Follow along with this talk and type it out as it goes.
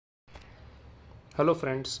Hello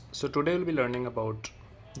friends, so today we'll be learning about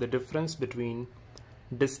the difference between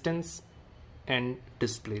distance and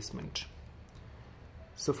displacement.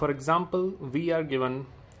 So for example, we are given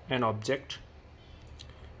an object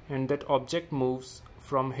and that object moves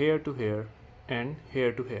from here to here and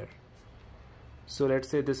here to here. So let's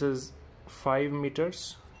say this is 5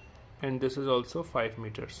 meters and this is also 5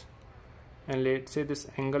 meters, and let's say this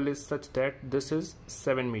angle is such that this is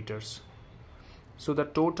 7 meters. So the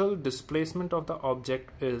total displacement of the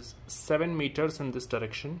object is 7 meters in this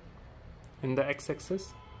direction in the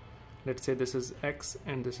x-axis. Let's say this is x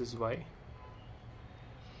and this is y.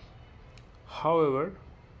 However,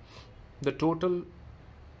 the total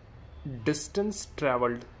distance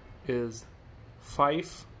traveled is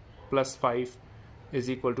 5 plus 5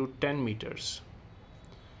 is equal to 10 meters.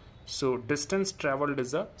 So distance traveled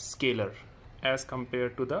is a scalar as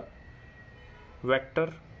compared to the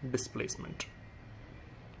vector displacement.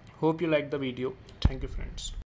 Hope you liked the video. Thank you friends.